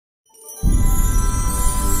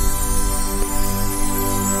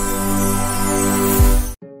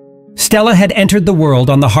Stella had entered the world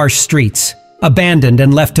on the harsh streets, abandoned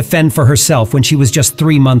and left to fend for herself when she was just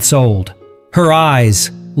 3 months old. Her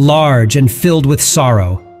eyes, large and filled with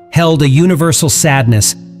sorrow, held a universal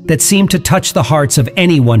sadness that seemed to touch the hearts of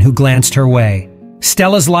anyone who glanced her way.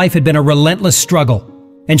 Stella's life had been a relentless struggle,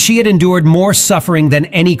 and she had endured more suffering than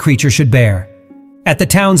any creature should bear. At the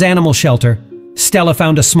town's animal shelter, Stella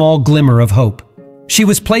found a small glimmer of hope. She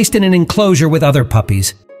was placed in an enclosure with other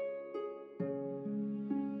puppies.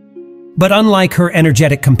 But unlike her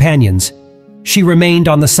energetic companions, she remained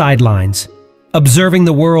on the sidelines, observing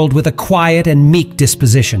the world with a quiet and meek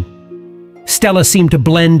disposition. Stella seemed to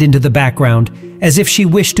blend into the background, as if she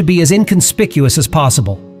wished to be as inconspicuous as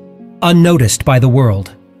possible, unnoticed by the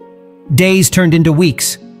world. Days turned into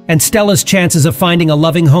weeks, and Stella's chances of finding a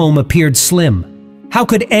loving home appeared slim. How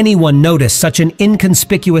could anyone notice such an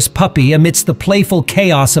inconspicuous puppy amidst the playful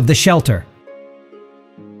chaos of the shelter?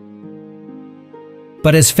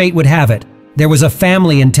 But as fate would have it, there was a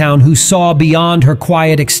family in town who saw beyond her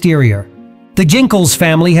quiet exterior. The Jinkles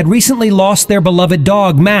family had recently lost their beloved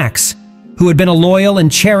dog, Max, who had been a loyal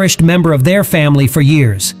and cherished member of their family for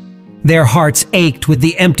years. Their hearts ached with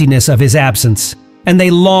the emptiness of his absence, and they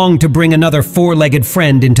longed to bring another four-legged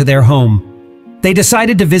friend into their home. They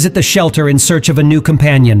decided to visit the shelter in search of a new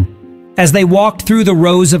companion. As they walked through the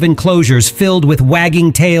rows of enclosures filled with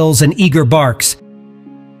wagging tails and eager barks,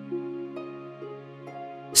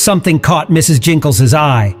 something caught Mrs. Jinkles'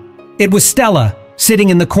 eye. It was Stella, sitting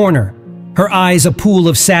in the corner, her eyes a pool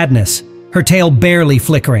of sadness, her tail barely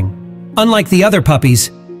flickering. Unlike the other puppies,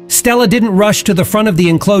 Stella didn't rush to the front of the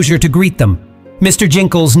enclosure to greet them. Mr.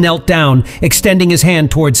 Jinkles knelt down, extending his hand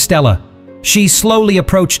towards Stella. She slowly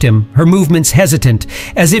approached him, her movements hesitant,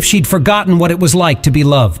 as if she'd forgotten what it was like to be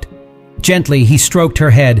loved. Gently, he stroked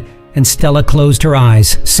her head, and Stella closed her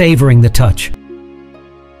eyes, savoring the touch.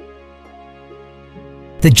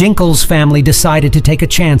 The Jinkles family decided to take a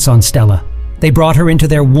chance on Stella. They brought her into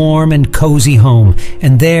their warm and cozy home,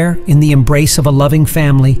 and there, in the embrace of a loving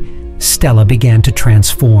family, Stella began to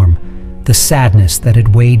transform. The sadness that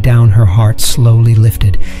had weighed down her heart slowly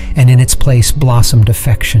lifted, and in its place blossomed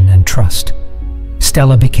affection and trust.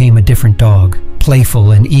 Stella became a different dog,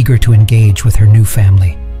 playful and eager to engage with her new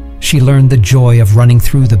family. She learned the joy of running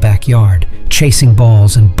through the backyard, chasing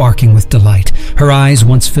balls and barking with delight. Her eyes,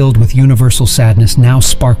 once filled with universal sadness, now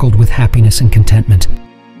sparkled with happiness and contentment.